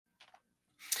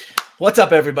What's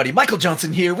up, everybody? Michael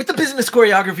Johnson here with the Business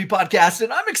Choreography Podcast,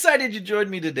 and I'm excited you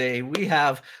joined me today. We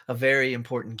have a very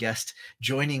important guest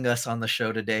joining us on the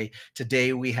show today.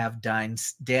 Today, we have Dan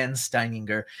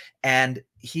Steininger, and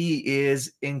he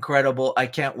is incredible. I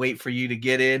can't wait for you to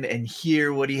get in and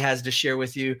hear what he has to share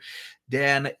with you.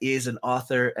 Dan is an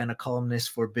author and a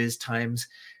columnist for Biz Times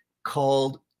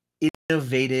called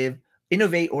Innovate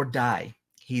or Die.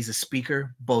 He's a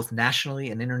speaker both nationally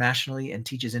and internationally and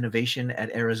teaches innovation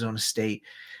at Arizona State.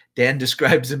 Dan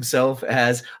describes himself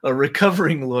as a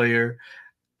recovering lawyer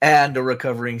and a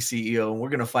recovering CEO. And we're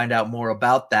going to find out more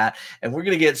about that. And we're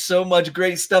going to get so much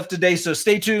great stuff today. So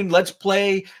stay tuned. Let's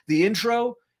play the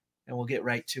intro and we'll get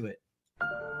right to it.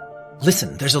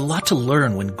 Listen, there's a lot to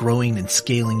learn when growing and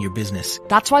scaling your business.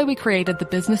 That's why we created the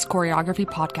Business Choreography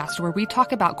Podcast, where we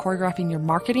talk about choreographing your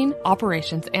marketing,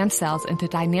 operations, and sales into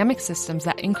dynamic systems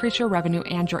that increase your revenue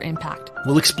and your impact.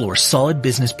 We'll explore solid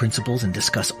business principles and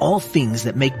discuss all things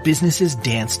that make businesses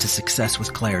dance to success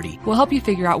with clarity. We'll help you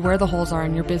figure out where the holes are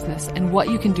in your business and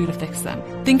what you can do to fix them.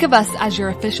 Think of us as your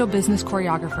official business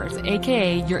choreographers,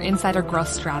 aka your insider growth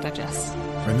strategists.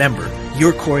 Remember,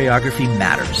 your choreography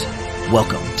matters.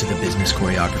 Welcome to the Business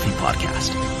Choreography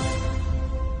Podcast.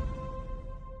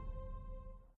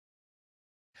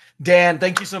 Dan,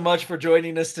 thank you so much for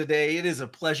joining us today. It is a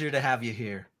pleasure to have you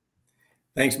here.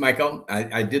 Thanks, Michael.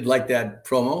 I did like that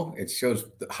promo. It shows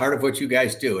the heart of what you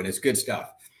guys do, and it's good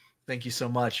stuff. Thank you so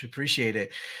much. Appreciate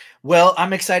it. Well,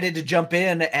 I'm excited to jump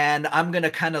in, and I'm going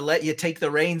to kind of let you take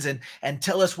the reins and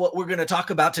tell us what we're going to talk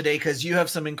about today, because you have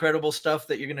some incredible stuff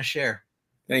that you're going to share.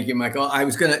 Thank you, Michael. I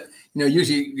was going to,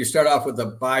 usually you start off with the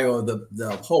bio of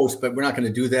the host, but we're not going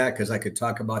to do that because I could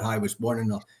talk about how I was born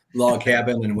in a log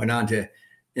cabin and went on to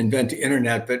invent the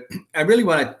internet. But I really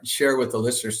want to share with the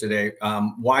listeners today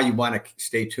why you want to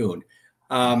stay tuned.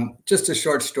 Just a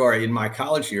short story. In my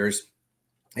college years,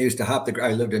 I used to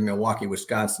I lived in Milwaukee,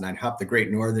 Wisconsin. I'd hop the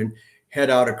Great Northern, head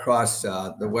out across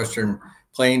the Western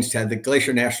Plains to the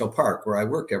Glacier National Park, where I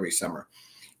worked every summer.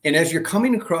 And as you're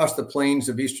coming across the plains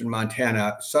of eastern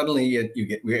Montana, suddenly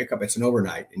you wake up, it's an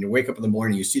overnight, and you wake up in the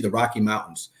morning, you see the Rocky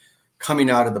Mountains coming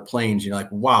out of the plains. You're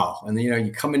like, wow. And then,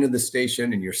 you come into the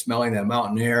station and you're smelling that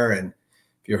mountain air. And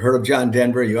if you've heard of John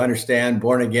Denver, you understand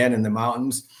Born Again in the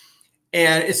Mountains.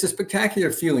 And it's a spectacular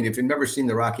feeling if you've never seen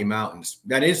the Rocky Mountains.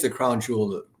 That is the crown jewel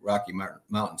of the Rocky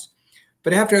Mountains.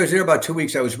 But after I was there about 2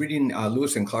 weeks, I was reading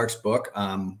Lewis and Clark's book,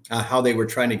 how they were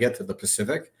trying to get to the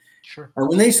Pacific. Sure. And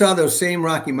when they saw those same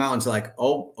Rocky Mountains, like,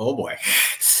 oh boy,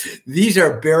 these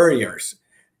are barriers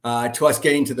to us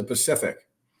getting to the Pacific.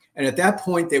 And at that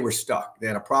point, they were stuck. They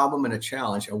had a problem and a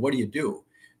challenge. And what do you do?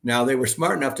 Now, they were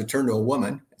smart enough to turn to a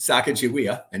woman,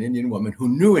 Sacagawea, an Indian woman who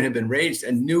knew and had been raised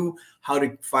and knew how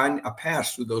to find a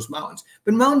pass through those mountains.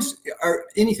 But mountains are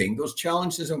anything, those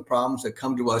challenges and problems that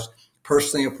come to us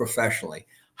personally or professionally.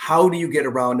 How do you get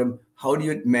around them? How do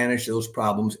you manage those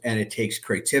problems? And it takes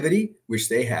creativity, which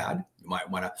they had. You might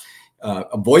want to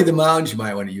avoid the mountains. You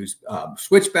might want to use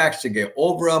switchbacks to get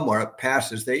over them or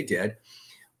pass as they did.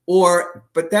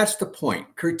 But that's the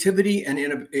point. Creativity and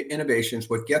innovation is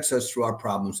what gets us through our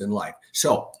problems in life.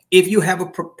 So if you have a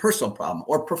personal problem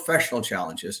or professional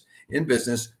challenges in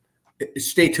business,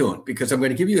 stay tuned, because I'm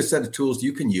going to give you a set of tools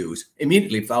you can use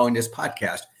immediately following this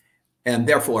podcast. And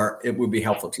therefore, it will be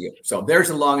helpful to you. So there's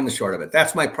the long and the short of it.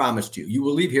 That's my promise to you. You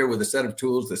will leave here with a set of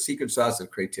tools, the secret sauce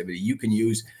of creativity you can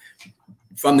use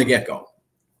from the get-go.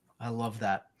 I love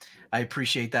that. I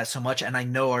appreciate that so much. And I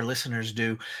know our listeners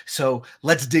do. So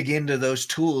let's dig into those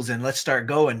tools and let's start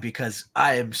going, because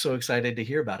I am so excited to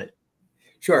hear about it.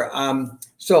 Sure.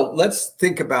 So let's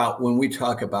think about, when we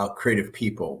talk about creative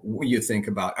people, when you think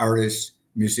about artists,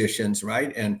 musicians,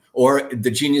 right? Or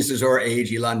the geniuses of our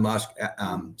age, Elon Musk,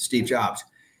 Steve Jobs.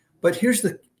 But here's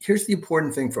the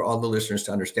important thing for all the listeners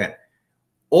to understand.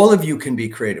 All of you can be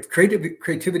creative.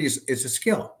 Creativity is a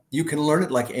skill. You can learn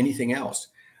it like anything else.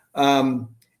 And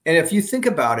if you think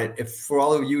about it, if for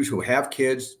all of you who have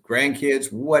kids,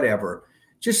 grandkids, whatever,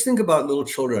 just think about little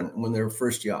children when they're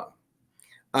first young.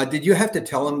 Did you have to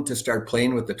tell them to start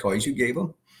playing with the toys you gave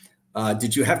them?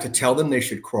 Did you have to tell them they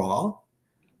should crawl?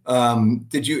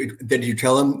 Did you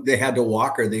tell them they had to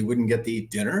walk or they wouldn't get to eat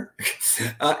dinner?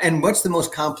 And what's the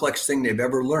most complex thing they've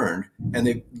ever learned? And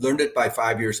they've learned it by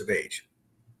 5 years of age.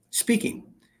 Speaking.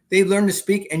 They learned to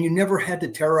speak, and you never had to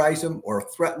terrorize them or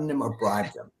threaten them or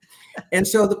bribe them. And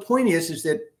so the point is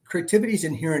that creativity is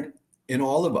inherent in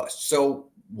all of us. So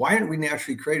why aren't we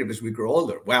naturally creative as we grow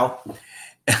older? Well,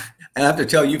 I have to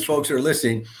tell you folks who are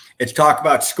listening, it's talk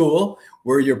about school.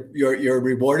 where you're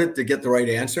rewarded to get the right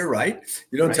answer, right?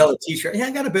 You don't tell a teacher, "Yeah,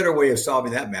 I got a better way of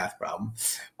solving that math problem,"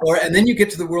 and then you get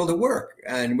to the world of work,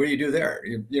 and what do you do there?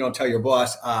 You don't tell your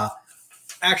boss,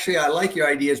 "Actually, I like your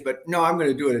ideas, but no, I'm going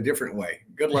to do it a different way.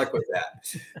 Good luck with that."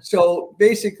 So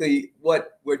basically,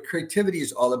 what creativity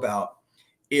is all about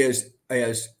is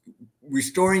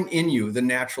restoring in you the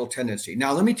natural tendency.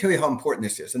 Now, let me tell you how important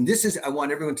this is. And this is, I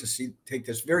want everyone to take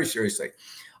this very seriously.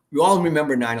 You all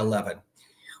remember 9/11.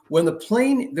 When the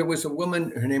plane, there was a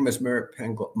woman, her name was Maria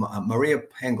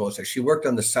Panglosa. She worked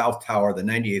on the South Tower, the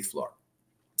 98th floor.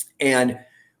 And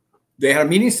they had a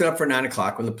meeting set up for 9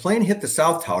 o'clock. When the plane hit the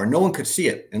South Tower, no one could see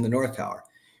it in the North Tower,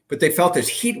 but they felt this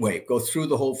heat wave go through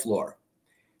the whole floor.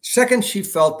 Second, she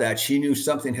felt that, she knew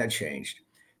something had changed.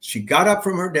 She got up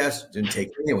from her desk, didn't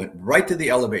take it, went right to the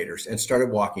elevators and started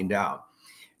walking down.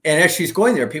 And as she's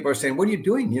going there, people are saying, "What are you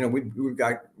doing? You know, we've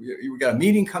got a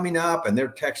meeting coming up," and they're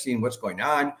texting what's going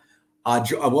on.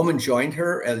 A woman joined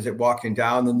her as it walking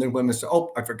down, and the women said,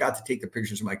 "Oh, I forgot to take the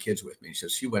pictures of my kids with me." So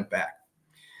she went back.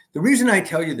 The reason I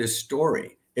tell you this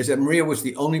story is that Maria was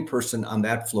the only person on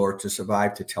that floor to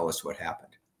survive to tell us what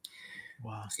happened.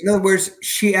 Wow. In other words,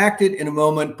 she acted in a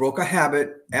moment, broke a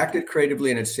habit, acted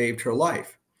creatively, and it saved her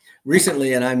life.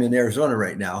 Recently, and I'm in Arizona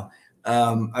right now,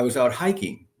 I was out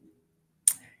hiking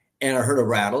and I heard a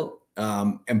rattle,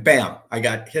 and bam, I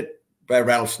got hit by a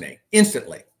rattlesnake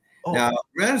instantly. Oh. Now,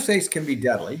 rattlesnakes can be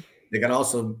deadly. They can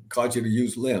also cause you to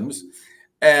use limbs.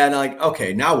 And like,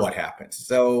 okay, now what happens?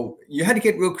 So you had to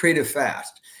get real creative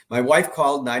fast. My wife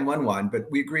called 911, but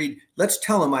we agreed, let's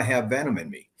tell them I have venom in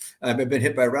me. I've been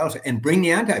hit by a rattlesnake, and bring the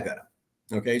antivenom.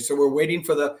 Okay, so we're waiting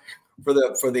for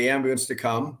the ambulance to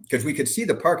come because we could see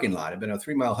the parking lot. It'd been a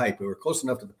 3-mile hike. We were close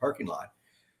enough to the parking lot.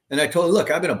 And I told her, "Look,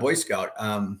 I've been a Boy Scout.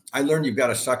 I learned you've got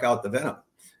to suck out the venom."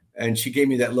 And she gave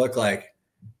me that look like,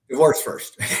 "Divorce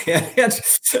first." I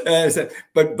said,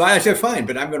 I said, "Fine,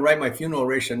 but I'm going to write my funeral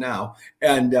oration now.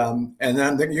 And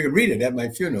then you can read it at my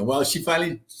funeral." Well, she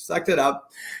finally sucked it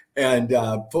up and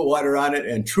put water on it,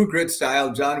 and True Grit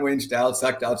style, John Wayne style,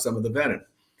 sucked out some of the venom.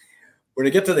 When I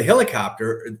get to the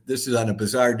helicopter, this is on a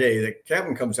bizarre day, the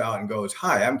captain comes out and goes,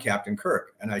 "Hi, I'm Captain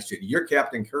Kirk." And I said, "You're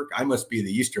Captain Kirk? I must be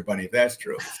the Easter Bunny if that's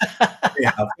true."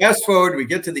 Yeah, fast forward, we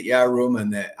get to the ER room,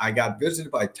 and I got visited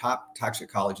by top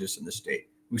toxicologists in the state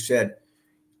who said,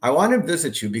 "I want to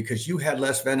visit you because you had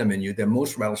less venom in you than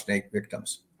most rattlesnake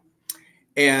victims."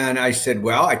 And I said,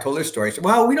 well, I told her story. I said,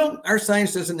 "Well, our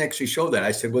science doesn't actually show that."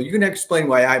 I said, "Well, you can explain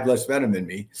why I have less venom in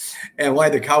me and why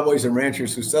the cowboys and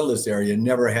ranchers who settled this area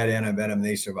never had antivenom and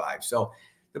they survived." So,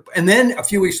 and then a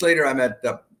few weeks later, I'm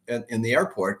in the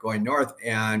airport going north,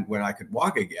 and when I could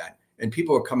walk again, and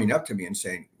people were coming up to me and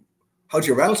saying, "How'd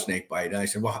your rattlesnake bite?" And I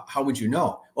said, "Well, how would you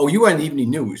know?" "Oh, you were on the evening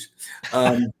news.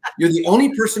 You're the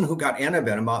only person who got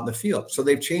antivenom out in the field. So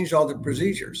they've changed all the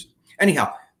procedures."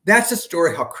 Anyhow, that's a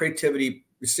story how creativity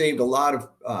saved a lot of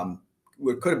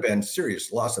what could have been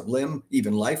serious loss of limb,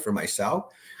 even life for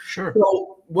myself. Sure.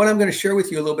 So what I'm going to share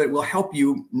with you a little bit will help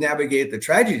you navigate the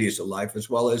tragedies of life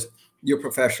as well as your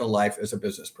professional life as a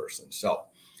business person. So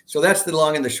that's the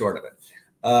long and the short of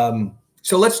it.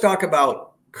 So let's talk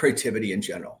about creativity in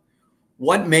general.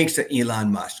 What makes an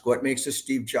Elon Musk? What makes a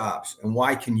Steve Jobs? And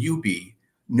why can you be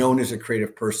known as a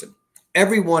creative person?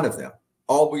 Every one of them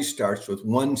always starts with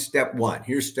step one.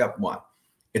 Here's step one.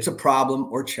 It's a problem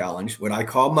or challenge, what I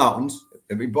call mountains.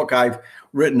 Every book I've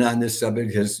written on this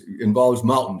subject involves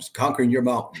mountains, conquering your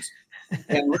mountains.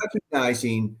 And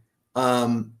recognizing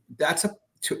and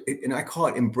I call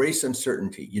it embrace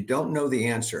uncertainty. You don't know the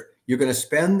answer. You're going to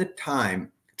spend the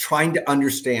time trying to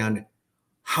understand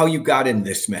how you got in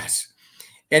this mess.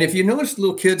 And if you notice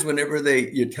little kids, whenever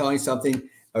you're telling something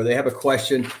or they have a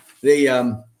question, they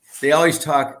always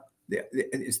talk.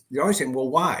 They're always saying, "Well,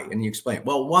 why?" And you explain,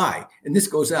 "Well, why?" And this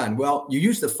goes on. Well, you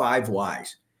use the 5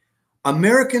 whys.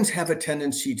 Americans have a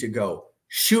tendency to go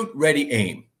shoot, ready,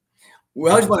 aim. We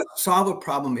always want to solve a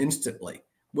problem instantly.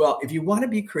 Well, if you want to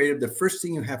be creative, the first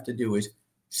thing you have to do is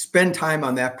spend time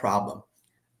on that problem.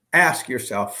 Ask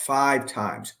yourself 5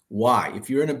 times why. If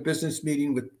you're in a business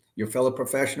meeting with your fellow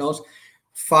professionals,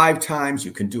 5 times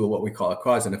you can do what we call a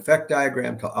cause and effect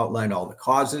diagram to outline all the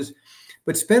causes.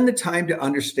 But spend the time to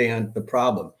understand the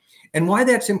problem. And why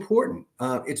that's important,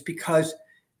 it's because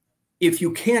if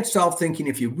you can't solve thinking,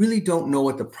 if you really don't know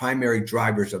what the primary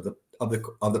drivers of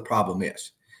the problem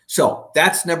is. So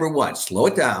that's number one, slow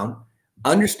it down,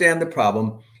 understand the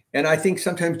problem. And I think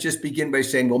sometimes just begin by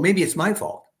saying, well, maybe it's my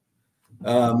fault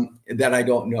that I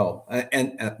don't know.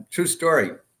 And true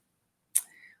story.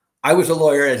 I was a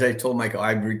lawyer, as I told Michael.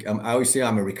 I always say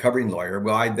I'm a recovering lawyer.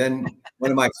 Well,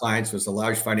 one of my clients was a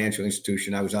large financial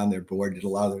institution. I was on their board, did a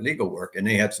lot of their legal work, and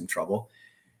they had some trouble.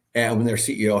 And when their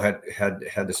CEO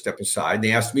had to step aside,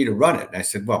 they asked me to run it. And I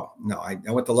said, well, no, I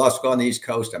went to law school on the East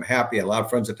Coast. I'm happy. I had a lot of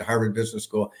friends at the Harvard Business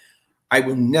School. I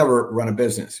will never run a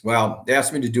business. Well, they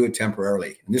asked me to do it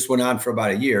temporarily. And this went on for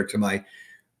about a year to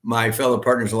my fellow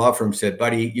partners at the law firm said,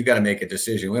 buddy, you got to make a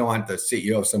decision. We don't want the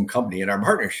CEO of some company in our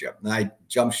partnership. And I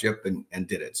jumped ship and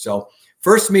did it. So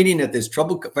first meeting at this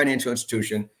troubled financial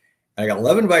institution, I got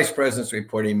 11 vice presidents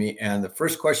reporting me. And the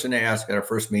first question they asked at our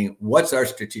first meeting, what's our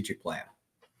strategic plan?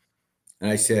 And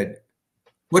I said,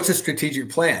 what's a strategic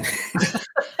plan?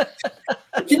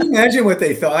 Can you imagine what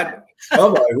they thought?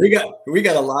 Oh boy, we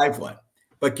got a live one.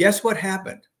 But guess what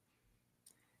happened?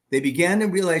 They began to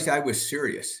realize I was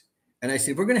serious. And I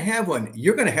said, we're going to have one.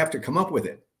 You're going to have to come up with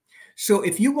it. So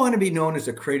if you want to be known as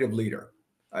a creative leader,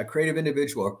 a creative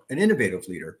individual, an innovative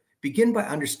leader, begin by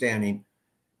understanding,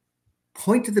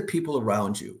 point to the people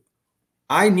around you.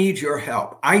 I need your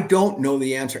help. I don't know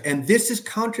the answer. And this is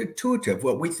counterintuitive,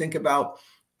 what we think about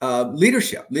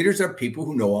leadership. Leaders are people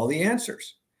who know all the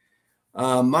answers.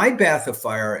 My bath of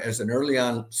fire as an early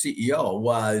on CEO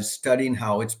was studying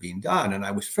how it's being done. And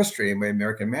I was frustrated by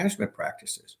American management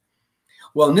practices.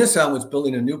 Well, Nissan was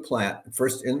building a new plant,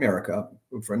 first in America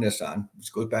for Nissan,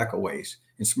 which goes back a ways,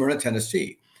 in Smyrna,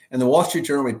 Tennessee. And the Wall Street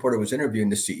Journal reporter was interviewing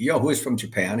the CEO, who is from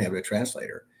Japan, he had a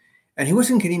translator, and he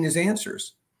wasn't getting his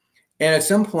answers. And at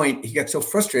some point, he got so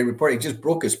frustrated, reporting, he just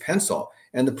broke his pencil.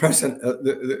 And the president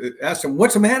asked him,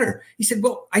 what's the matter? He said,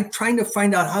 well, I'm trying to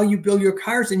find out how you build your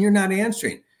cars and you're not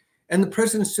answering. And the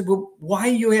president said, well, why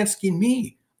are you asking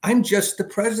me? I'm just the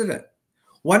president.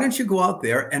 Why don't you go out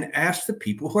there and ask the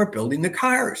people who are building the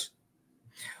cars?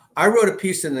 I wrote a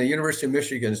piece in the University of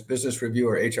Michigan's Business Review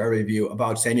or HR Review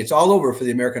about saying it's all over for the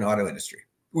American auto industry.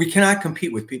 We cannot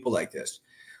compete with people like this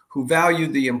who value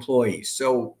the employees.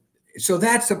 So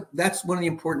that's one of the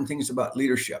important things about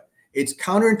leadership. It's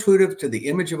counterintuitive to the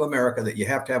image of America that you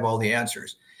have to have all the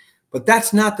answers. But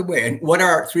that's not the way. And what are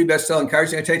our three best-selling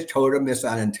cars? Toyota,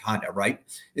 Nissan, and Honda, right?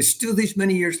 It's still these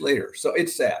many years later. So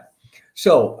it's sad.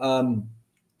 So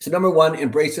number one,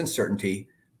 embrace uncertainty.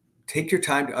 Take your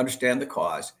time to understand the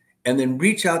cause. And then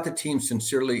reach out to teams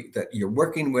sincerely that you're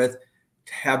working with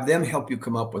to have them help you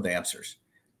come up with answers.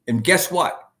 And guess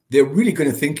what? They're really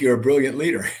going to think you're a brilliant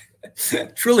leader.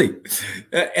 Truly.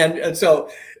 And so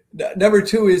number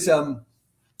two is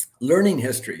learning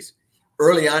histories.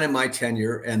 Early on in my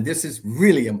tenure, and this is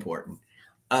really important,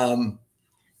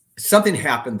 something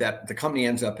happened that the company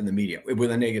ends up in the media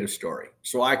with a negative story.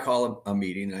 So I call a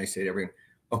meeting and I say to everyone,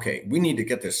 okay, we need to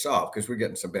get this solved because we're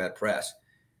getting some bad press.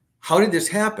 How did this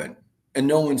happen? And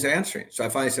no one's answering. So I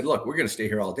finally said, look, we're going to stay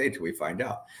here all day till we find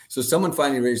out. So someone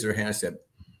finally raised their hand and said,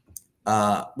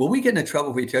 will we get into trouble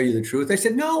if we tell you the truth? I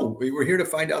said, no, we were here to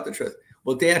find out the truth.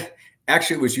 Well, Dan,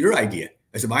 actually, it was your idea.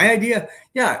 I said, my idea?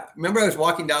 Yeah. Remember I was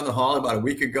walking down the hall about a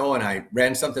week ago and I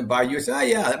ran something by you. I said, oh,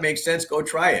 yeah, that makes sense. Go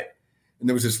try it. And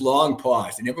there was this long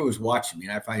pause and everyone was watching me.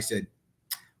 And I finally said,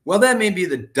 well, that may be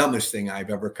the dumbest thing I've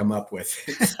ever come up with.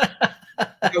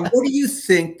 So what do you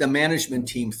think the management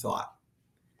team thought?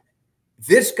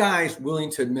 This guy's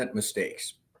willing to admit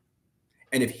mistakes.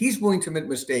 And if he's willing to admit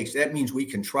mistakes, that means we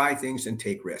can try things and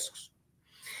take risks.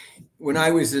 When I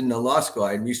was in the law school,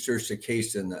 I researched a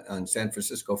case on San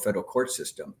Francisco federal court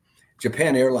system.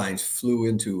 Japan Airlines flew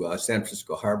into San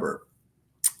Francisco Harbor,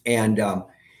 and on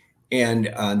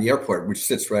the airport, which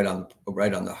sits right on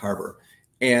the harbor.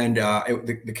 And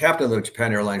the captain of the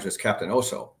Japan Airlines was Captain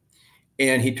Oso.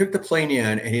 And he took the plane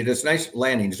in and he had this nice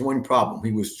landing. There's one problem.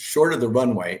 He was short of the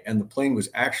runway and the plane was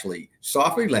actually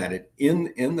softly landed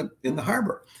in the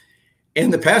harbor.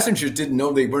 And the passengers didn't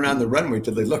know they weren't on the runway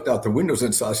until they looked out the windows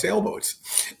and saw sailboats.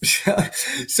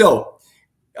 So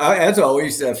as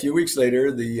always, a few weeks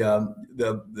later,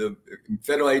 the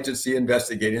federal agency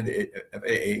investigating the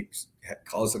FAA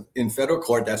calls it in federal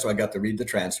court. That's why I got to read the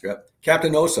transcript.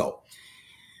 Captain Oso,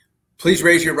 please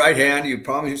raise your right hand. You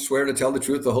promise you swear to tell the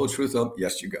truth, the whole truth.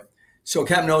 Yes, you go. So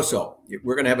Captain Oso,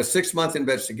 we're going to have a 6-month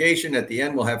investigation. At the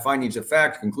end, we'll have findings of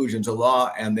fact, conclusions of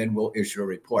law, and then we'll issue a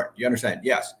report. Do you understand?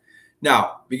 Yes.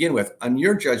 Now, begin with, on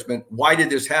your judgment, why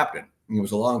did this happen? And it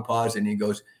was a long pause, and he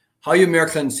goes, how you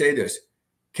Americans say this?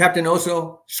 Captain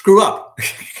Oso, screw up.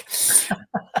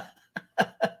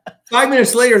 5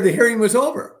 minutes later, the hearing was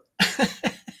over.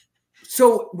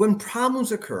 So when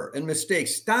problems occur and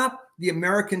mistakes, stop the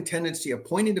American tendency of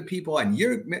pointing to people and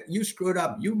you screwed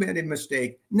up, you made a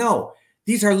mistake. No,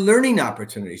 these are learning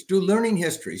opportunities. Do learning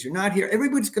histories. You're not here.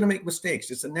 Everybody's going to make mistakes.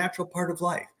 It's a natural part of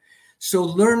life. So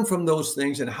learn from those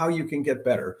things and how you can get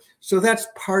better. So that's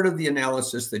part of the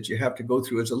analysis that you have to go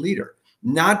through as a leader,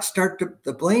 not start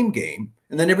the blame game.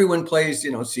 And then everyone plays,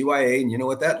 CYA, and you know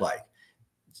what that's like.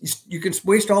 You can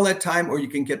waste all that time, or you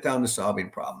can get down to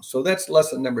solving problems. So that's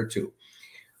lesson number 2.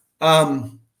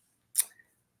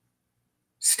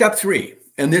 Step 3,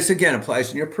 and this again applies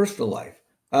in your personal life.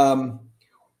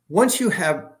 Once you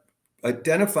have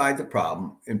identified the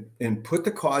problem and put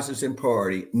the causes in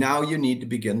priority, now you need to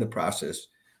begin the process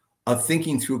of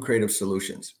thinking through creative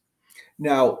solutions.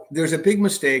 Now, there's a big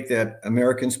mistake that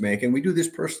Americans make, and we do this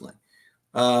personally.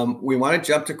 We want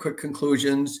to jump to quick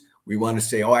conclusions. We want to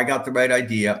say, oh, I got the right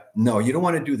idea. No, you don't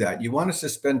want to do that. You want to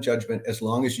suspend judgment as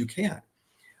long as you can,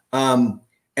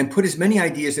 and put as many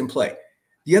ideas in play.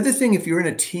 The other thing, if you're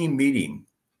in a team meeting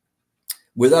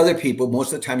with other people,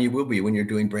 most of the time you will be when you're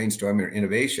doing brainstorming or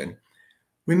innovation,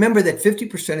 remember that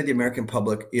 50% of the American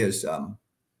public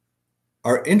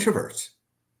are introverts.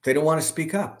 They don't want to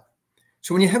speak up.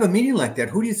 So when you have a meeting like that,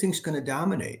 who do you think is going to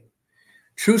dominate?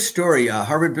 True story.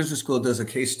 Harvard Business School does a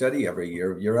case study every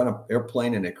year. You're on an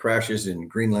airplane and it crashes in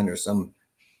Greenland or some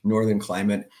northern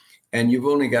climate, and you've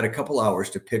only got a couple hours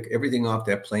to pick everything off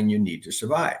that plane you need to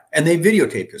survive. And they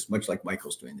videotape this, much like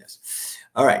Michael's doing this.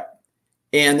 All right.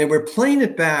 And they were playing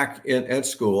it back at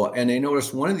school, and they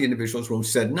noticed one of the individuals in the room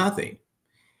said nothing.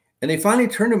 And they finally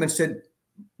turned to him and said,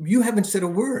 you haven't said a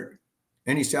word.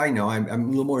 And he said, I know, I'm a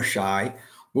little more shy.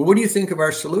 Well, what do you think of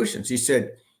our solutions? He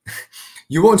said,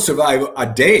 you won't survive a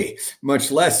day,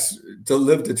 much less to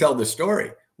live to tell the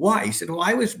story. Why? He said, well,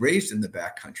 I was raised in the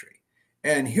backcountry.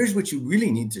 And here's what you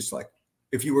really need to select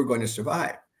if you were going to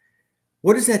survive.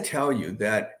 What does that tell you?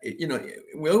 That,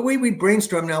 the way we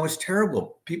brainstorm now is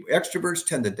terrible. Extroverts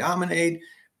tend to dominate,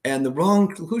 and the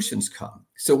wrong conclusions come.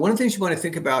 So one of the things you want to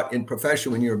think about in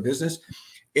profession when you're in business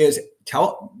is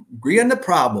agree on the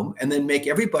problem, and then make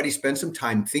everybody spend some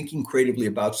time thinking creatively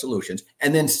about solutions,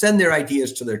 and then send their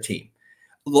ideas to their team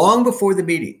long before the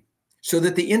meeting, so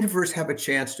that the introverts have a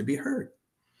chance to be heard.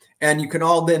 And you can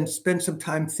all then spend some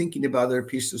time thinking about their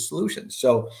piece of solutions.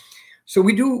 So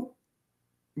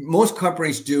most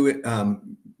companies do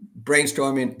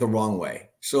brainstorming the wrong way.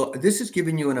 So this is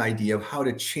giving you an idea of how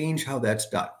to change how that's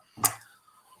done.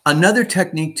 Another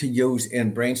technique to use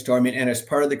in brainstorming, and as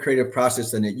part of the creative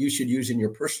process, and that you should use in your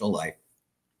personal life.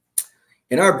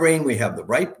 In our brain, we have the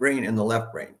right brain and the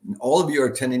left brain. And all of you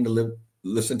are tending to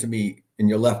listen to me in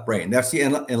your left brain. That's the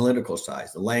analytical side,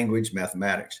 the language,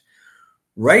 mathematics.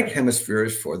 Right hemisphere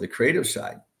is for the creative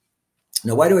side.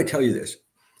 Now, why do I tell you this?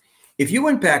 If you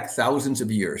went back thousands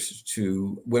of years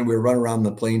to when we were running around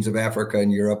the plains of Africa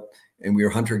and Europe, and we were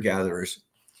hunter-gatherers,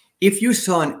 if you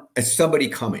saw somebody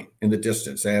coming in the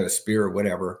distance, they had a spear or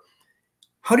whatever,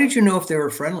 how did you know if they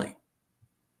were friendly?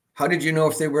 How did you know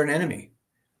if they were an enemy?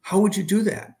 How would you do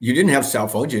that? You didn't have cell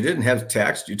phones. You didn't have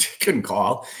text. You couldn't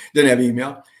call. Didn't have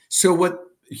email. So what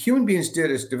human beings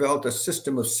did is developed a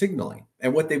system of signaling.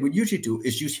 And what they would usually do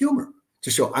is use humor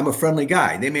to show I'm a friendly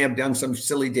guy. They may have done some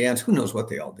silly dance. Who knows what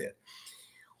they all did.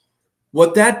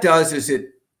 What that does is it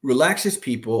relaxes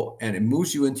people and it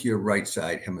moves you into your right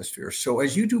side hemisphere. So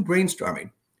as you do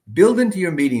brainstorming, build into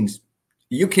your meetings,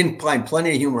 you can find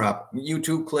plenty of humor up,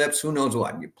 YouTube clips, who knows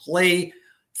what. You play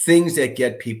things that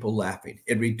get people laughing.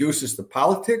 It reduces the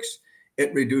politics.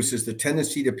 It reduces the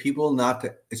tendency to people not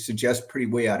to suggest pretty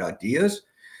way out ideas.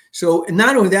 So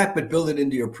not only that, but build it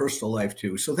into your personal life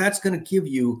too. So that's going to give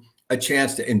you a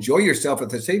chance to enjoy yourself at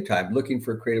the same time, looking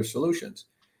for creative solutions.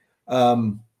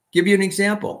 Give you an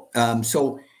example.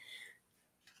 So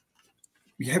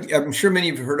I'm sure many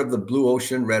of you have heard of the blue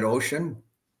ocean, red ocean.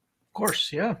 Of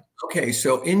course, yeah. Okay,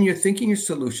 so in your thinking your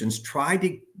solutions, try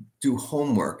to do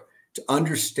homework to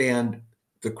understand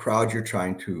the crowd you're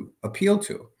trying to appeal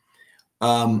to.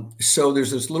 So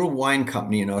there's this little wine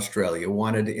company in Australia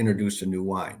wanted to introduce a new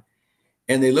wine.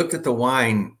 And they looked at the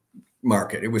wine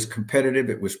market. It was competitive.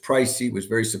 It was pricey. It was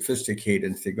very sophisticated.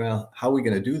 And think, well, how are we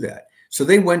going to do that? So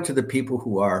they went to the people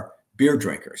who are beer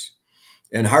drinkers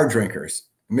and hard drinkers,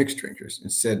 mixed drinkers,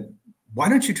 and said, why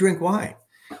don't you drink wine?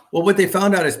 Well, what they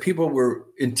found out is people were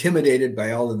intimidated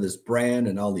by all of this brand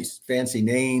and all these fancy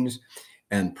names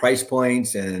and price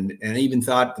points, and even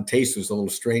thought the taste was a little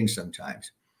strange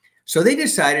sometimes. So they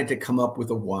decided to come up with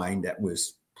a wine that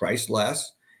was priced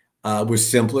less, was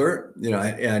simpler,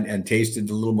 and tasted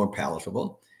a little more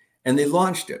palatable. And they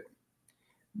launched it.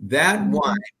 That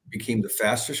wine became the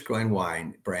fastest growing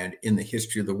wine brand in the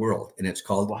history of the world. And it's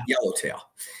called Yellowtail.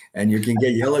 And you can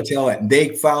get Yellowtail. And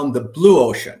they found the blue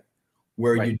ocean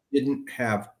where you didn't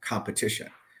have competition,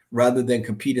 rather than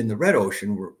compete in the red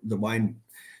ocean where the wine.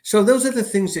 So those are the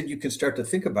things that you can start to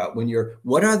think about when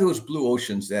what are those blue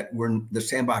oceans that the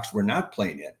sandbox we're not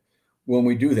playing in when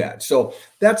we do that. So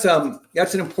that's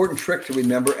an important trick to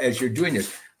remember as you're doing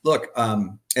this. Look,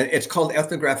 and it's called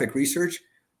ethnographic research.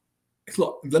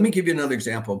 Look, let me give you another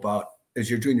example about as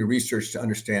you're doing your research to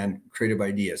understand creative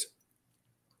ideas.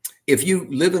 If you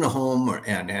live in a home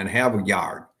and have a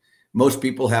yard, most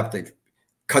people have to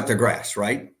cut the grass,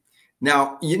 right?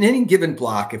 Now, in any given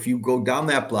block, if you go down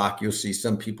that block, you'll see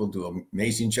some people do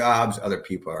amazing jobs. Other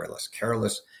people are less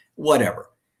careless, whatever.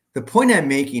 The point I'm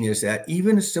making is that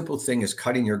even a simple thing as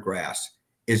cutting your grass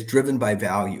is driven by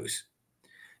values.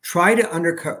 Try to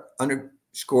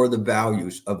underscore the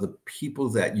values of the people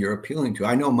that you're appealing to.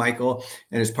 I know Michael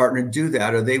and his partner do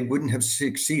that, or they wouldn't have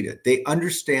succeeded. They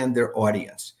understand their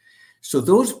audience.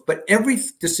 But every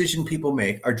decision people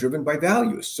make are driven by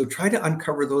values. So try to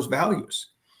uncover those values.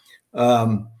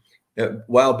 A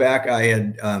while back,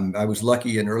 I was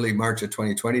lucky in early March of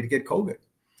 2020 to get COVID.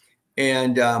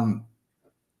 And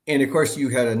of course, you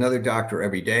had another doctor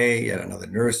every day, you had another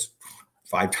nurse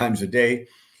 5 times a day.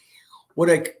 What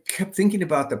I kept thinking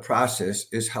about the process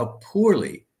is how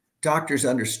poorly doctors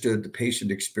understood the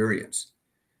patient experience.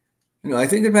 I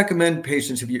think I'd recommend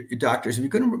patients, doctors, if you're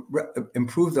going to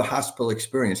improve the hospital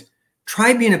experience,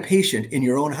 try being a patient in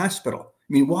your own hospital.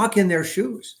 I mean, walk in their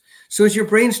shoes. So as you're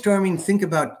brainstorming, think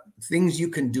about things you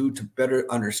can do to better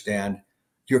understand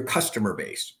your customer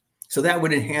base. So that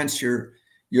would enhance your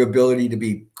ability to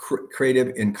be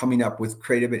creative in coming up with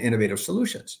creative and innovative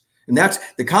solutions. And that's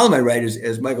the column I write is,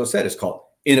 as Michael said, it's called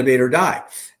Innovate or Die.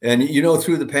 And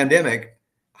through the pandemic,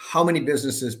 how many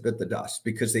businesses bit the dust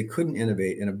because they couldn't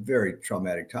innovate in a very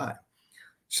traumatic time.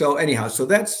 So anyhow, so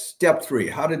that's step 3,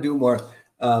 how to do more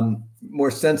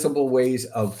sensible ways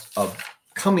of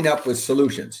coming up with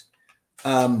solutions.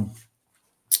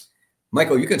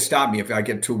 Michael, you can stop me if I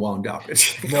get too wound up.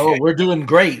 No, we're doing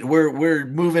great. We're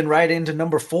moving right into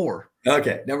number 4.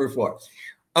 Okay, number 4.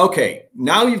 Okay,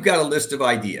 now you've got a list of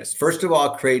ideas. First of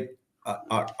all, create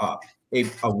a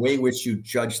way in which you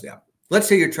judge them. Let's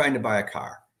say you're trying to buy a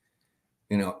car.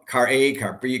 Car A,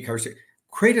 car B, car C.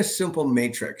 Create a simple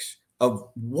matrix of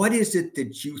what is it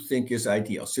that you think is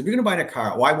ideal. So if you're going to buy a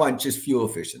car, I want just fuel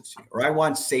efficiency, or I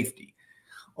want safety,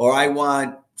 or I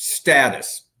want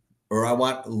status, or I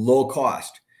want low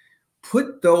cost.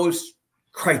 Put those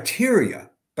criteria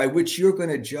by which you're going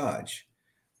to judge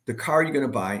the car you're going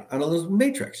to buy on a little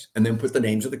matrix, and then put the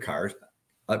names of the cars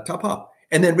up,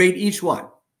 and then rate each one.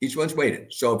 Each one's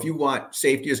weighted. So if you want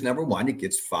safety as number 1, it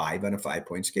gets 5 on a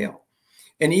 5-point scale.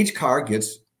 And each car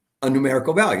gets a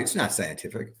numerical value. It's not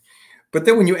scientific. But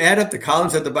then when you add up the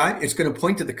columns at the bottom, it's going to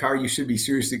point to the car you should be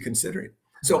seriously considering.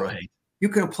 So you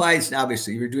can apply this.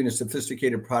 Obviously, you're doing a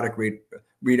sophisticated product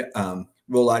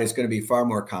rollout. It's going to be far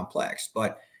more complex.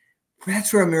 But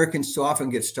that's where Americans so often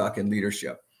get stuck in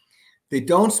leadership. They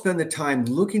don't spend the time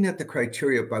looking at the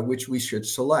criteria by which we should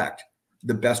select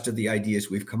the best of the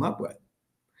ideas we've come up with.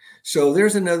 So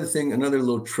there's another thing, another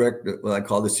little trick that I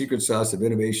call the secret sauce of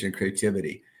innovation and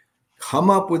creativity.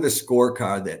 Come up with a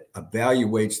scorecard that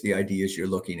evaluates the ideas you're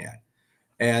looking at.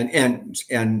 And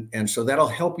so that'll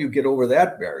help you get over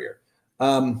that barrier.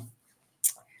 Now,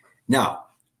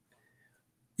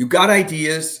 you got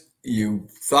ideas, you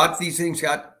thought these things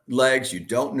got legs, you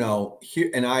don't know.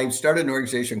 And I started an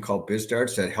organization called Biz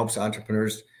Times that helps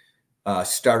entrepreneurs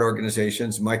start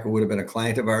organizations. Michael would have been a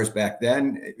client of ours back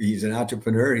then. He's an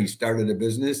entrepreneur. He started a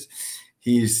business.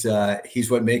 He's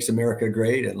what makes America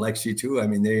great, and Lexi too. I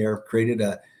mean, they have created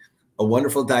a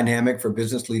wonderful dynamic for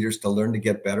business leaders to learn to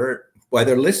get better while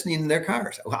they're listening in their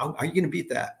cars. How are you going to beat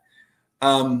that?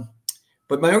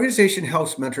 But my organization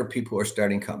helps mentor people who are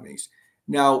starting companies.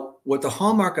 Now, what the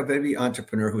hallmark of every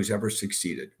entrepreneur who's ever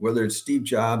succeeded, whether it's Steve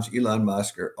Jobs, Elon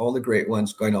Musk, or all the great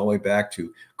ones going all the way back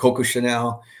to Coco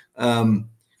Chanel,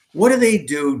 what do they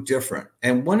do different?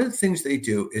 And one of the things they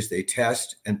do is they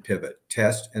test and pivot.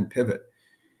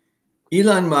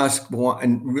 Elon Musk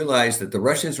realized that the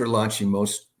Russians were launching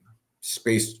most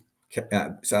space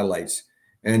satellites,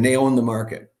 and they own the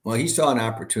market. Well, he saw an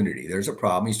opportunity. There's a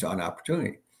problem. He saw an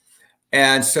opportunity.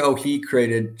 And so he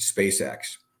created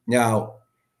SpaceX. Now,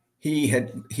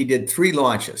 he did 3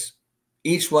 launches,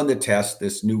 each one to test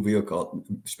this new vehicle,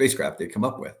 spacecraft they come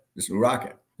up with, this new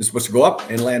rocket. It's supposed to go up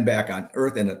and land back on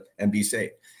Earth and be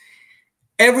safe.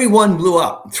 Every one blew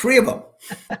up. 3 of them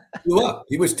blew up.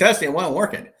 He was testing and wasn't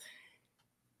working.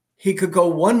 He could go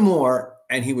one more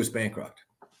and he was bankrupt.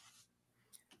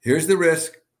 Here's the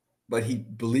risk, but he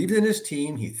believed in his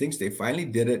team. He thinks they finally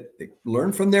did it. They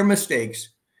learned from their mistakes.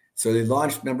 So they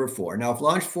launched number 4. Now, if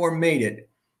launch 4 made it,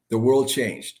 the world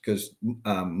changed because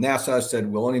NASA said,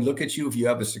 we'll only look at you if you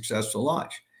have a successful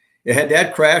launch. Had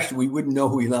that crashed, we wouldn't know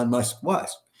who Elon Musk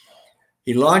was.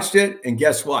 He launched it, and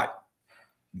guess what?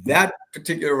 That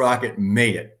particular rocket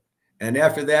made it. And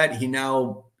after that, he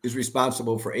now is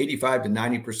responsible for 85 to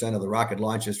 90% of the rocket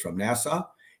launches from NASA.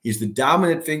 He's the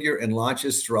dominant figure in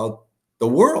launches throughout the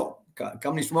world.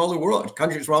 Companies from all the world,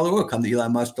 countries from all the world come to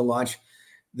Elon Musk to launch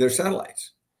their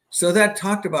satellites. So that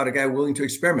talked about a guy willing to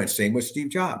experiment. Same with Steve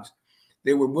Jobs.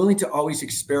 They were willing to always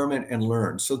experiment and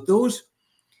learn. So those,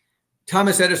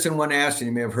 Thomas Edison once asked, and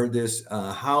you may have heard this,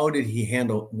 how did he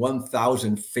handle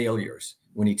 1,000 failures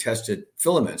when he tested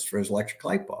filaments for his electric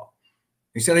light bulb?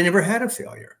 He said, I never had a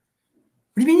failure.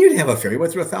 What do you mean you didn't have a failure? You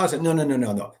went through 1,000?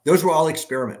 No. Those were all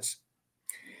experiments.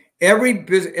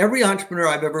 Every entrepreneur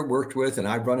I've ever worked with, and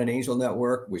I've run an angel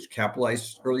network, which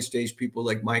capitalized early stage people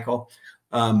like Michael,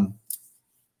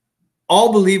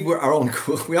 all believe we're our own.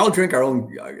 We all drink our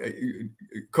own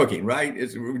cooking, right?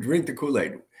 We drink the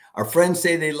Kool-Aid. Our friends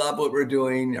say they love what we're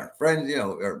doing. Our friends,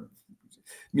 or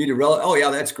meet a relative. Oh yeah,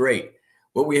 that's great.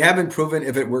 But we haven't proven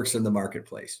if it works in the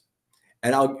marketplace.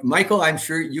 And Michael, I'm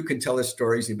sure you can tell us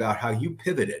stories about how you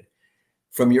pivoted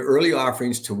from your early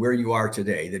offerings to where you are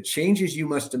today, the changes you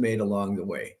must have made along the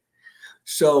way.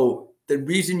 So the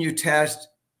reason you test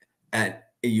and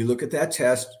you look at that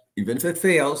test, even if it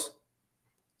fails,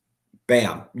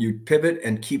 bam, you pivot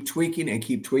and keep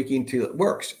tweaking till it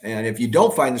works. And if you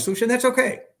don't find the solution, that's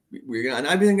okay. Not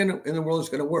everything in the world is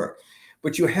going to work.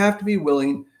 But you have to be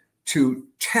willing to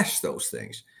test those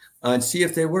things and see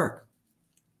if they work.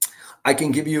 I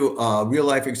can give you a real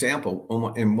life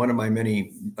example in one of my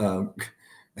many,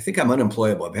 I think I'm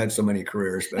unemployable. I've had so many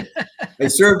careers, but I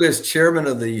served as chairman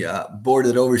of the board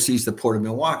that oversees the Port of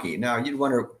Milwaukee. Now you'd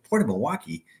wonder, Port of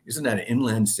Milwaukee, isn't that an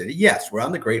inland city? Yes, we're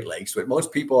on the Great Lakes. What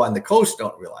most people on the coast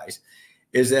don't realize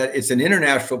is that it's an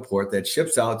international port that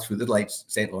ships out through the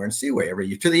St. Lawrence Seaway every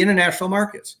year to the international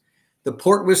markets. The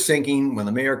port was sinking when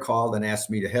the mayor called and asked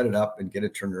me to head it up and get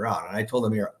it turned around. And I told the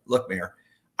mayor, look, Mayor,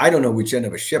 I don't know which end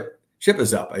of a ship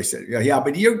is up. I said, yeah,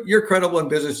 but you're credible in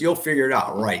business. You'll figure it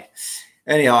out. Right.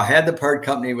 Anyhow, I had the part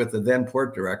company with the then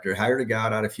port director, hired a guy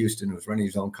out of Houston who was running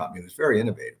his own company. He was very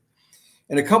innovative.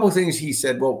 And a couple of things he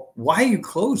said, well, why are you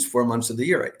closed 4 months of the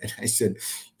year? And I said,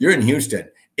 you're in Houston.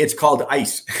 It's called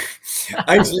ice.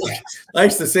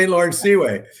 Ice, the St. Lawrence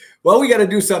Seaway. Well, we got to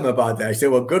do something about that. I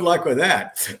said, well, good luck with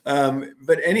that.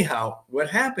 But anyhow, what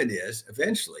happened is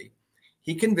eventually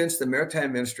he convinced the Maritime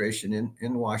Administration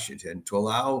in Washington to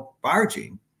allow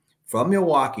barging from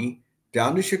Milwaukee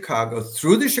down to Chicago,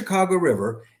 through the Chicago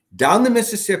River, down the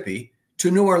Mississippi to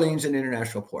New Orleans and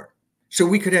International Port. So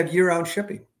we could have year-round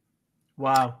shipping.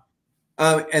 Wow.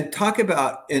 And talk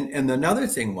about, and another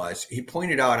thing was, he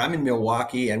pointed out, I'm in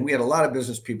Milwaukee, and we had a lot of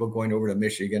business people going over to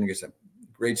Michigan. It's a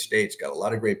great state. It's got a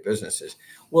lot of great businesses.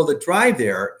 Well, the drive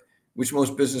there, which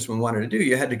most businessmen wanted to do,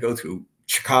 you had to go through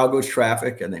Chicago's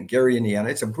traffic and then Gary, Indiana.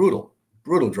 It's a brutal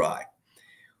drive.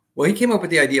 Well, he came up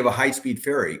with the idea of a high-speed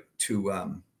ferry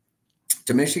to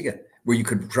Michigan, where you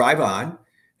could drive on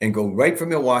and go right from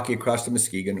Milwaukee across to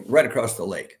Muskegon, right across the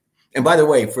lake. And by the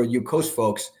way, for you coast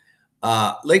folks,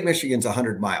 Lake Michigan's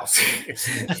 100 miles.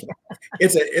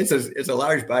 it's a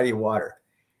large body of water.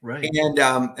 Right.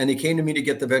 And he came to me to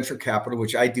get the venture capital,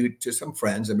 which I do to some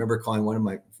friends. I remember calling one of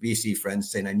my VC friends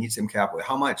saying, I need some capital.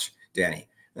 How much, Danny?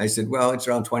 And I said, well, it's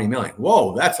around 20 million.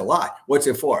 Whoa, that's a lot. What's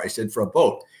it for? I said, for a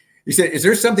boat. He said, is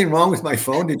there something wrong with my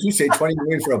phone? Did you say 20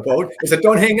 million for a boat? I said,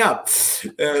 don't hang up.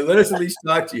 Let us at least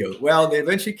talk to you. Well, they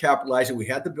eventually capitalized it. We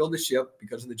had to build a ship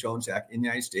because of the Jones Act in the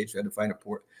United States. We had to find a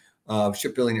port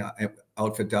shipbuilding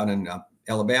outfit down in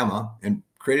Alabama and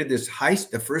created this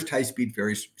the first high-speed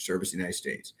ferry service in the United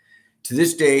States. To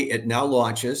this day, it now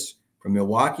launches from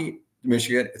Milwaukee to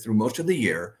Michigan through most of the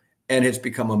year, and it's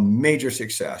become a major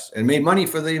success and made money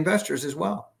for the investors as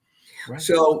well. Right.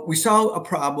 So we saw a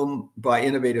problem by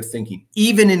innovative thinking,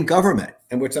 even in government.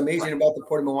 And what's amazing about the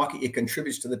Port of Milwaukee, it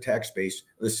contributes to the tax base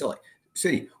of the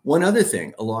city. One other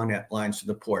thing along that lines to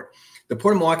the Port of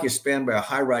Milwaukee is spanned by a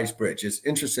high-rise bridge. It's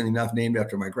interesting enough named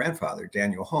after my grandfather,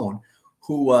 Daniel Hone,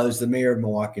 who was the mayor of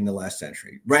Milwaukee in the last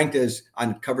century, ranked as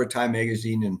on cover of Time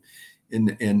magazine in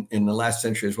the last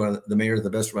century as one of the mayor of the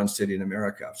best-run city in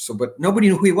America. So, but nobody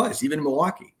knew who he was, even in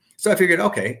Milwaukee. So I figured,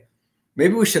 okay,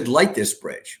 maybe we should light this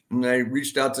bridge. And I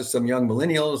reached out to some young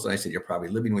millennials. And I said, you're probably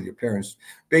living with your parents'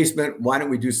 basement. Why don't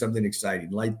we do something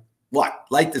exciting? Like what?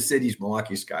 Light the city's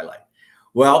Milwaukee skyline.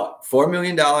 Well, $4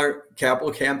 million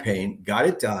capital campaign, got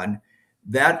it done.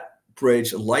 That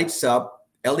bridge lights up,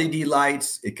 LED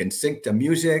lights. It can sync to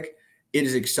music. It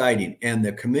is exciting. And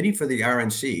the committee for the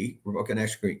RNC, Republican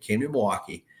National Committee, came to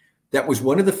Milwaukee. That was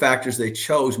one of the factors they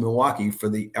chose Milwaukee for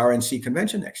the RNC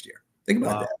convention next year. Think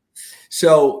about that.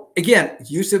 So again,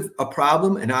 use of a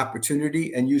problem, an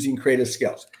opportunity, and using creative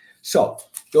skills. So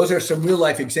those are some real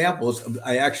life examples.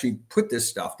 I actually put this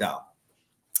stuff down.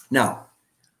 Now,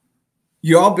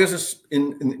 you all business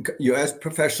you as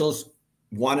professionals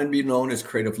want to be known as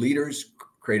creative leaders,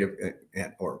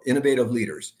 or innovative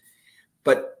leaders.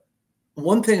 But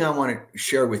one thing I want to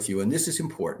share with you, and this is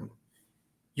important,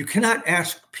 you cannot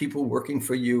ask people working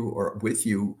for you or with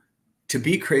you to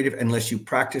be creative unless you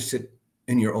practice it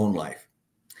in your own life.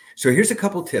 So here's a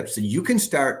couple tips that you can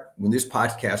start when this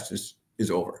podcast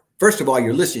is over. First of all,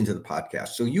 you're listening to the podcast.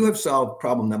 So you have solved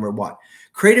problem number one.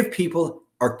 Creative people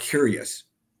are curious.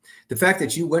 The fact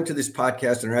that you went to this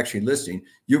podcast and are actually listening,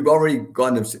 you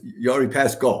already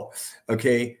passed go.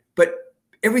 Okay. But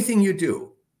everything you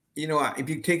do, if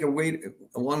you take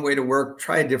one way to work,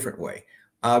 try a different way.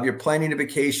 If you're planning a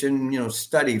vacation,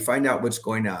 study, find out what's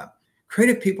going on.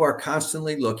 Creative people are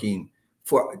constantly looking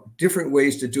for different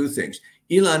ways to do things.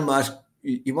 Elon Musk,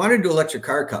 he wanted to do an electric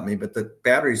car company, but the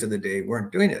batteries of the day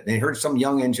weren't doing it. And he heard some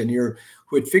young engineer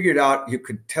who had figured out you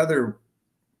could tether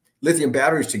lithium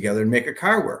batteries together and make a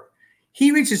car work.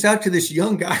 He reaches out to this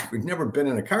young guy who'd never been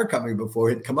in a car company before,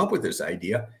 had come up with this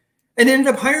idea, and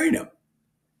ended up hiring him.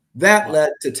 That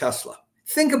led to Tesla.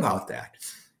 Think about that.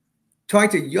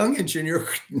 Talk to a young engineer,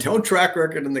 no track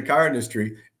record in the car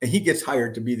industry, and he gets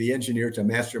hired to be the engineer to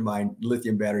mastermind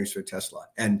lithium batteries for Tesla.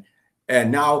 And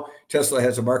now Tesla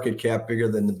has a market cap bigger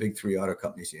than the big three auto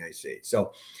companies in the United States.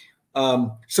 So,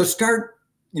 start,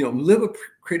 live a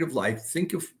creative life.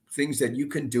 Think of things that you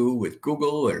can do with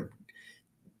Google or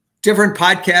different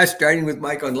podcasts, starting with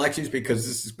Mike on lectures,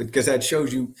 because that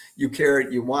shows you care,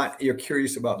 you're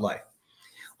curious about life.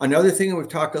 Another thing, and we've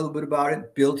talked a little bit about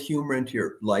it, build humor into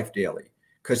your life daily,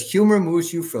 because humor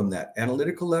moves you from that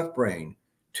analytical left brain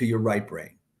to your right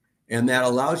brain, and that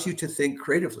allows you to think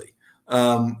creatively.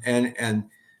 And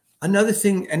another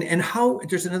thing, and how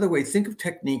there's another way. Think of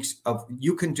techniques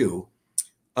you can do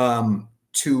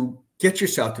to get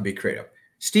yourself to be creative.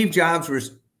 Steve Jobs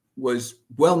was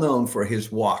well known for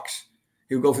his walks.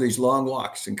 He would go for these long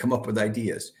walks and come up with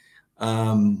ideas.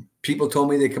 People told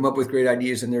me they come up with great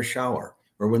ideas in their shower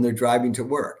or when they're driving to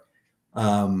work.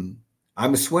 I'm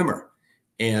a swimmer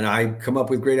and I come up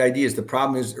with great ideas. The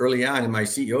problem is early on in my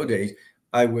CEO days,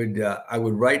 I would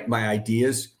write my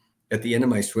ideas at the end of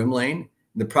my swim lane.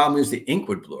 And the problem is the ink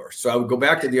would blur. So I would go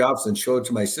back to the office and show it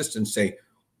to my assistant and say,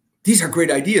 these are great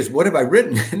ideas. What have I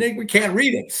written? And we can't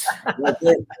read it.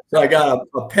 So I got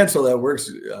a pencil that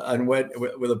works on wet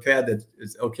with a pad that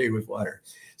is okay with water.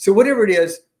 So whatever it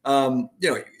is,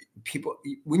 people,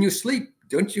 when you sleep,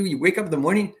 you wake up in the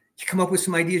morning, you come up with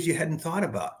some ideas you hadn't thought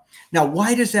about. Now,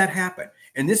 why does that happen?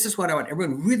 And this is what I want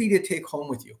everyone really to take home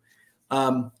with you.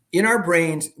 In our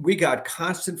brains, we got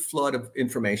constant flood of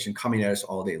information coming at us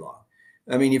all day long.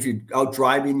 I mean, if you're out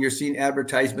driving, you're seeing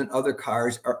advertisement, other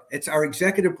cars. It's our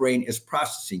executive brain is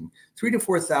processing 3,000 to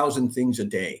 4,000 things a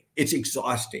day. It's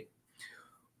exhausting.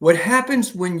 What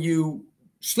happens when you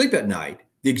sleep at night,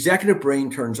 the executive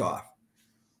brain turns off.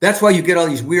 That's why you get all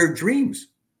these weird dreams,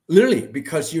 literally,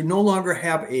 because you no longer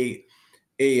have a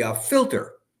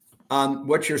filter on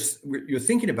what you're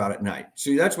thinking about at night.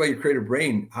 So that's why your creative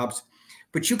brain hops.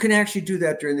 But you can actually do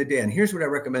that during the day. And here's what I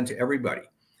recommend to everybody.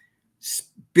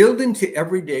 Build into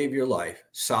every day of your life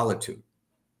solitude,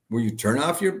 where you turn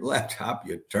off your laptop,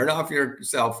 you turn off your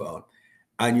cell phone,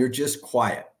 and you're just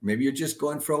quiet. Maybe you're just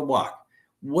going for a walk,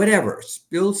 whatever.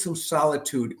 Build some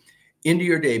solitude into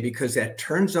your day, because that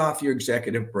turns off your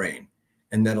executive brain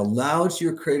and that allows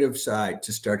your creative side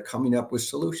to start coming up with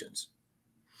solutions.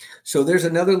 So there's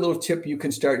another little tip you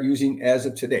can start using as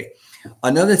of today.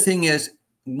 Another thing is,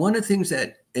 one of the things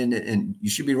that, and you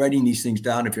should be writing these things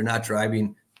down if you're not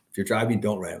driving. If you're driving,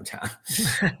 don't write them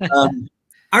down.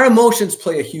 Our emotions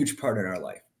play a huge part in our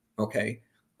life, okay?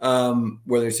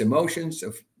 Whether it's emotions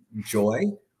of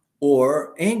joy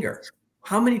or anger.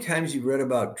 How many times you've read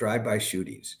about drive-by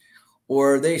shootings?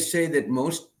 Or they say that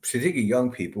most, particularly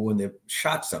young people, when they've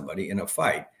shot somebody in a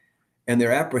fight and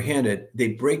they're apprehended, they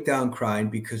break down crying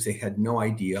because they had no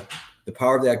idea the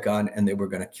power of that gun and they were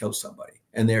going to kill somebody.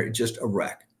 And they're just a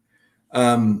wreck.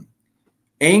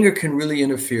 Anger can really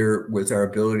interfere with our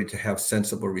ability to have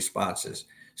sensible responses.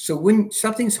 So when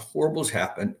something horrible's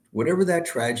happened, whatever that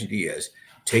tragedy is,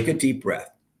 take a deep breath.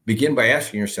 Begin by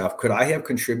asking yourself, could I have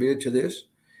contributed to this?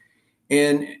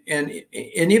 And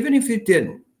even if you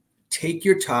didn't, take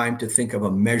your time to think of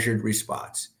a measured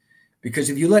response. Because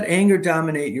if you let anger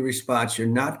dominate your response, you're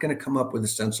not going to come up with a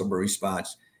sensible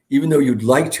response, even though you'd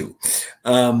like to.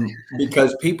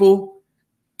 Because people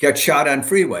get shot on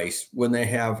freeways when they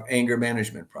have anger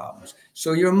management problems.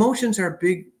 So your emotions are a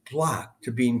big block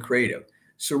to being creative.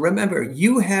 So remember,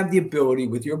 you have the ability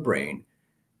with your brain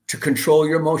to control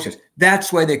your emotions.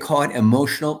 That's why they call it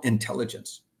emotional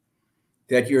intelligence,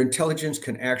 that your intelligence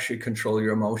can actually control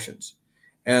your emotions.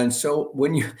 And so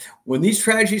when these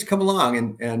tragedies come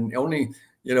along, and only,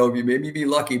 you maybe be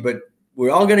lucky, but we're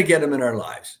all going to get them in our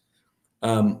lives.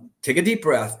 Take a deep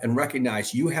breath and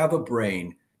recognize you have a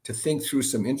brain to think through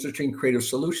some interesting creative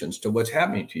solutions to what's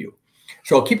happening to you.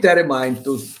 So I'll keep that in mind,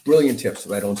 those brilliant tips,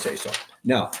 if I don't say so.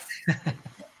 Now,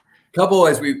 couple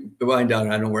as we wind down,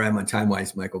 I don't know where I'm on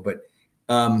time-wise, Michael, but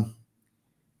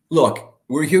look,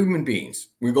 we're human beings.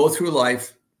 We go through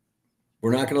life.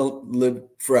 We're not going to live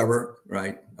forever,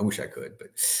 right? I wish I could, but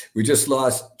we just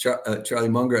lost Charlie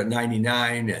Munger at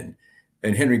 99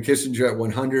 and Henry Kissinger at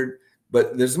 100,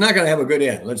 but this is not going to have a good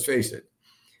end, let's face it.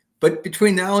 But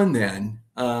between now and then,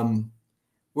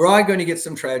 we're all going to get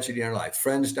some tragedy in our life.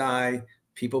 Friends die,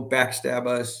 people backstab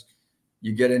us,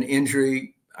 you get an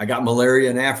injury. I got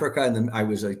malaria in Africa, and then I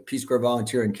was a Peace Corps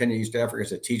volunteer in Kenya, East Africa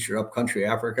as a teacher up country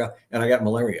Africa, and I got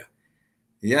malaria.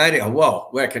 The idea, well,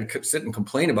 I can sit and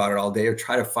complain about it all day or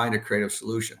try to find a creative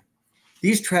solution.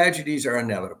 These tragedies are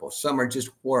inevitable. Some are just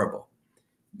horrible.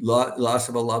 Loss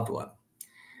of a loved one.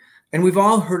 And we've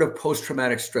all heard of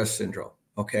post-traumatic stress syndrome,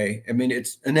 okay? I mean,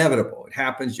 it's inevitable. It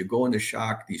happens. You go into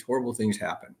shock. These horrible things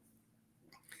happen.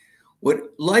 What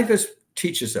life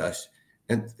teaches us,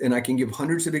 and I can give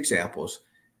hundreds of examples,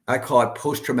 I call it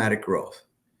post-traumatic growth.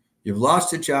 You've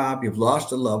lost a job. You've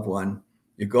lost a loved one.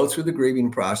 You go through the grieving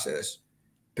process.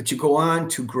 But you go on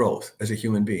to growth as a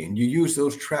human being. You use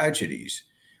those tragedies.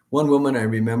 One woman, I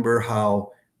remember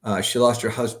how she lost her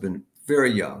husband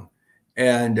very young,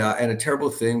 and a terrible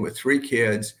thing with 3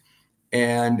 kids,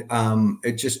 and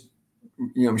it just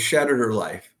shattered her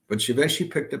life. But she eventually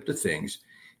picked up the things,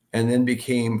 and then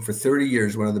became for 30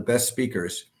 years one of the best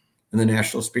speakers in the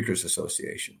National Speakers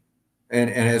Association, and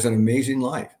has an amazing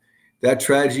life. That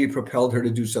tragedy propelled her to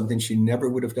do something she never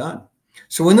would have done.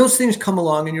 So when those things come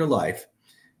along in your life,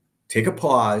 take a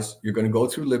pause. You're going to go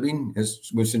through living,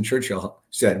 as Winston Churchill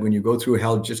said, when you go through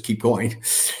hell, just keep going.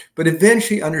 But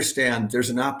eventually understand there's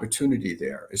an opportunity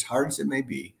there, as hard as it may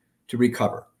be, to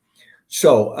recover.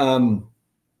 So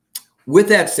with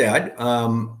that said,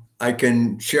 I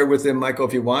can share with them, Michael,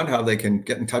 if you want, how they can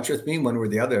get in touch with me one way or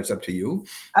the other. It's up to you.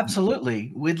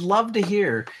 Absolutely. We'd love to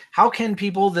hear. How can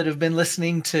people that have been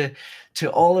listening to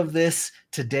all of this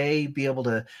today be able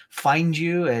to find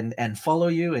you and follow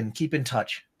you and keep in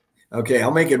touch? Okay,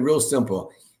 I'll make it real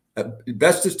simple.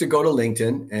 Best is to go to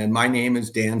LinkedIn, and my name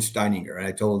is Dan Steininger. And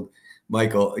I told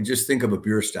Michael, just think of a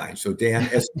beer stein. So Dan,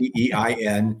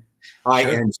 Steininger,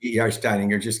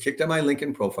 Steininger. Just click on my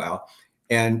LinkedIn profile,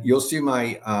 and you'll see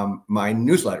my my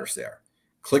newsletters there.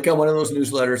 Click on one of those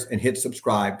newsletters and hit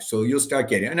subscribe. So you'll start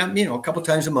getting it. And a couple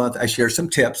times a month, I share some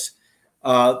tips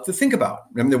to think about.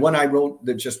 I mean, the one I wrote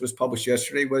that just was published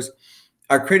yesterday was,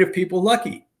 are creative people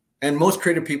lucky? And most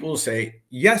creative people will say,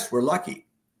 yes, we're lucky.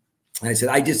 And I said,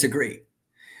 I disagree.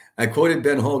 I quoted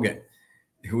Ben Hogan,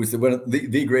 who was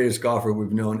the greatest golfer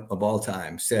we've known of all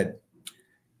time, said,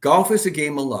 golf is a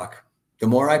game of luck. The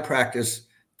more I practice,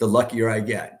 the luckier I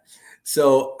get.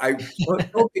 So I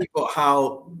tell people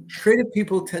how creative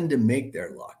people tend to make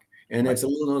their luck. And it's a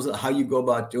little how you go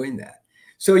about doing that.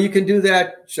 So you can do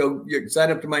that. So you sign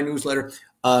up to my newsletter.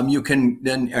 You can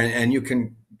then, and you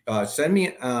can send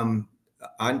me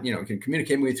you can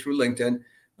communicate with me through LinkedIn,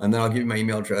 and then I'll give you my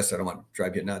email address. I don't want to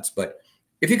drive you nuts, but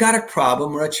if you got a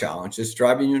problem or a challenge that's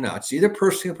driving you nuts, either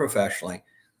personally or professionally,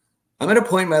 I'm at a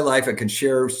point in my life I can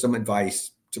share some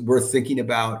advice worth thinking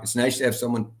about. It's nice to have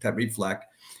someone to reflect,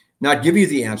 not give you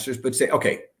the answers, but say,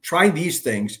 okay, try these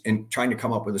things and trying to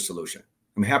come up with a solution.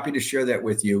 I'm happy to share that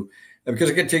with you because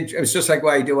it's just like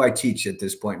what I teach at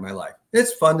this point in my life.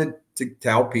 It's fun to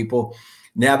help people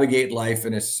navigate life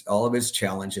and all of its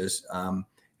challenges.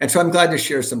 And so I'm glad to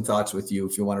share some thoughts with you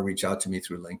if you want to reach out to me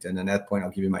through LinkedIn. And at that point, I'll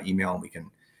give you my email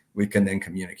and we can then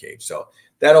communicate. So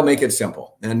that'll make it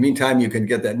simple. And in the meantime, you can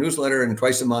get that newsletter and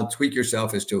twice a month, tweak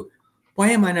yourself as to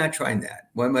why am I not trying that?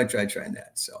 Why am I trying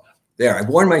that? So there, I've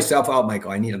worn myself out,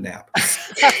 Michael. I need a nap.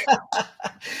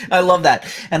 I love that.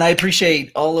 And I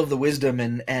appreciate all of the wisdom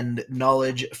and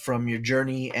knowledge from your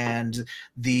journey and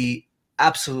the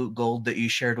absolute gold that you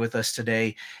shared with us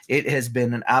today. It has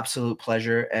been an absolute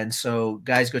pleasure. And so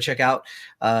guys, go check out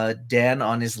Dan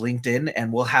on his LinkedIn,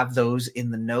 and we'll have those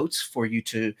in the notes for you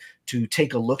to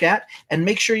take a look at, and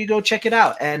make sure you go check it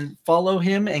out and follow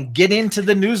him and get into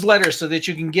the newsletter so that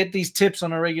you can get these tips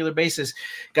on a regular basis.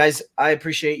 Guys, I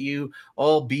appreciate you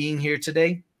all being here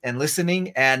today and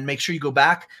listening, and make sure you go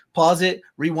back, pause it,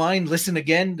 rewind, listen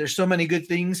again. There's so many good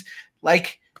things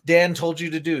like Dan told you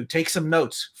to do. Take some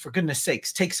notes. For goodness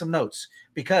sakes, take some notes,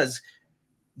 because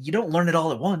you don't learn it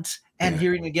all at once. And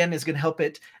hearing again is going to help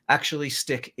it actually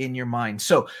stick in your mind.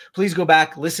 So please go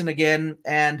back, listen again,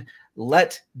 and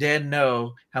let Dan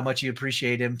know how much you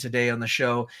appreciate him today on the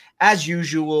show. As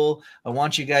usual, I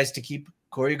want you guys to keep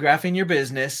choreographing your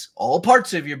business, all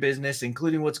parts of your business,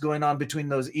 including what's going on between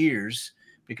those ears,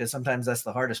 because sometimes that's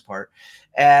the hardest part.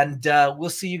 And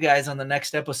we'll see you guys on the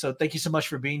next episode. Thank you so much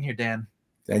for being here, Dan.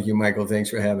 Thank you, Michael.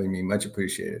 Thanks for having me. Much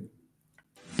appreciated.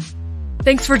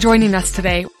 Thanks for joining us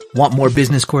today. Want more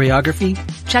business choreography?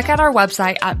 Check out our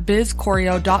website at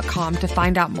bizchoreo.com to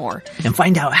find out more. And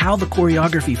find out how the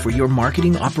choreography for your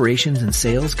marketing, operations, and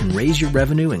sales can raise your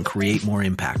revenue and create more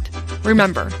impact.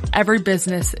 Remember, every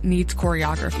business needs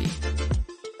choreography.